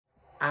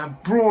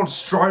And Braun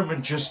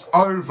Strowman just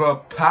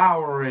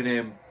overpowering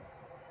him.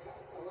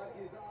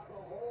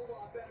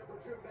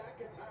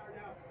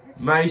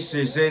 Mace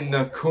is in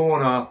the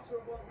corner,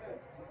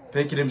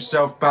 picking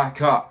himself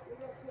back up.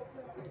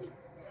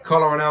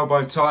 Collar and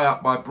elbow tie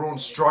up by Braun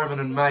Strowman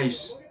and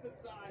Mace.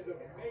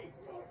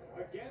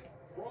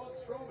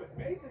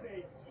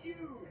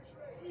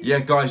 Yeah,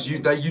 guys, you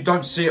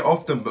don't see it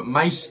often, but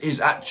Mace is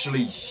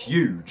actually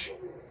huge.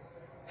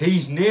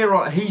 He's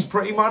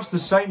pretty much the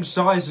same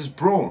size as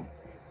Braun,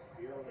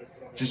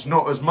 just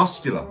not as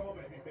muscular.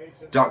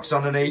 Ducks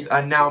underneath,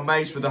 and now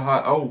Mace with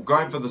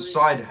going for the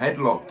side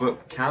headlock,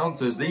 but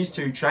counters. These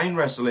two chain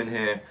wrestling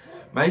here.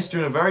 Mace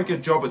doing a very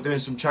good job at doing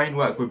some chain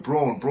work with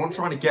Braun. Braun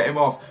trying to get him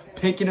off,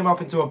 picking him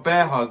up into a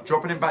bear hug,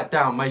 dropping him back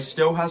down. Mace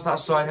still has that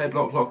side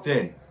headlock locked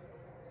in.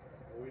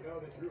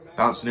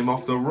 Bouncing him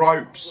off the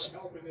ropes.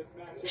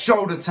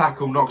 Shoulder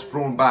tackle knocks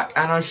Braun back,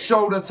 and a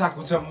shoulder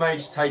tackle to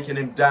Mace, taking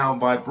him down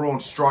by Braun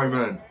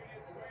Strowman.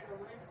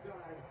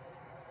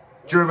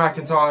 Drew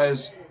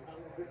McIntyre's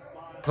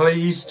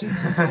pleased.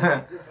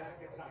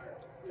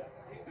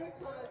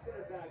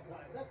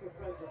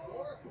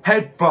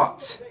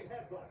 Headbutt.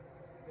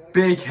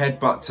 Big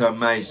headbutt to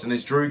Mace. And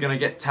is Drew going to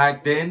get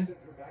tagged in?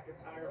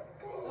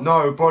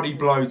 No, body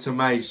blow to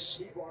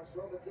Mace.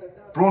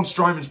 Braun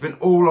Strowman's been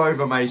all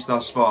over Mace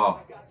thus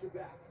far.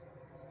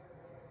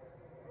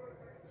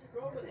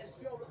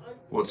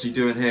 What's he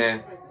doing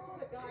here?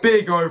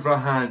 Big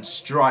overhand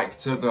strike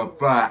to the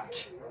back.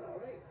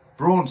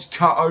 Braun's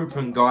cut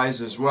open,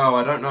 guys, as well.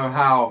 I don't know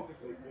how.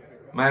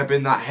 May have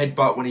been that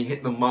headbutt when he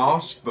hit the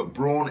mask, but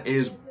Braun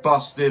is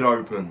busted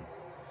open.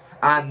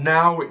 And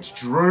now it's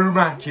Drew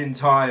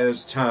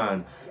McIntyre's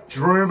turn.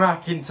 Drew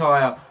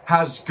McIntyre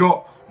has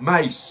got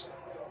Mace.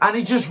 And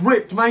he just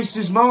ripped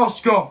Mace's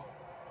mask off.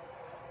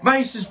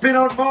 Mace has been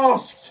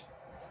unmasked.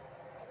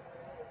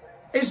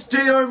 It's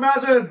Dio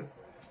Madden.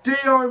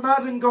 Dio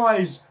Madden,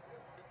 guys.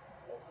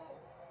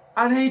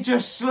 And he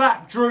just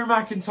slapped Drew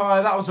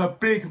McIntyre. That was a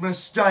big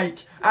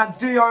mistake. And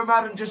Dio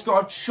Madden just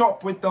got a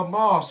chop with the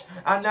mask.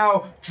 And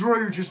now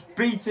Drew just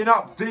beating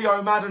up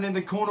Dio Madden in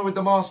the corner with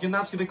the mask. And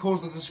that's going to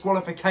cause the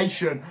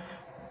disqualification.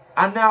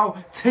 And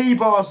now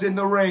T-Bar's in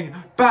the ring.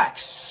 Back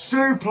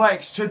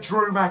suplex to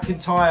Drew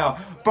McIntyre.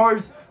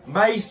 Both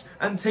Mace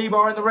and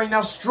T-Bar in the ring.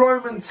 Now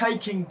Strowman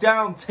taking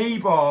down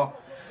T-Bar.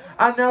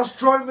 And now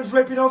Strowman's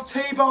ripping off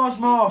T-Bar's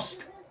mask.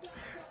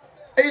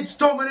 It's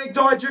Dominik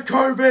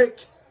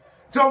Dijacovic.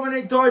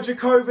 Dominik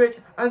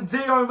Dijacovic and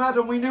Dio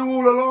Madden, we knew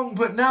all along,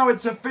 but now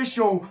it's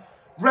official.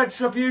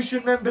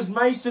 Retribution members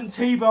Mace and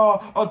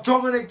T-Bar are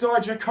Dominik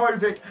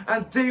Dijacovic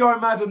and Dio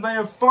Madden. They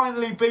have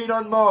finally been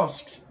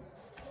unmasked.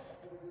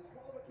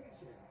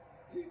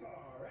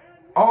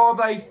 Are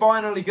they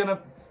finally going to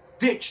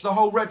ditch the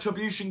whole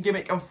Retribution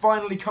gimmick and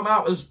finally come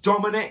out as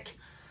Dominik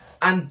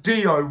and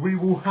Dio? We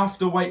will have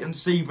to wait and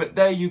see, but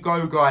there you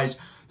go, guys.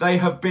 They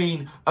have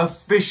been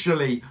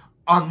officially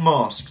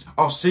unmasked.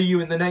 I'll see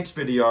you in the next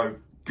video.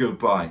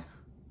 Goodbye.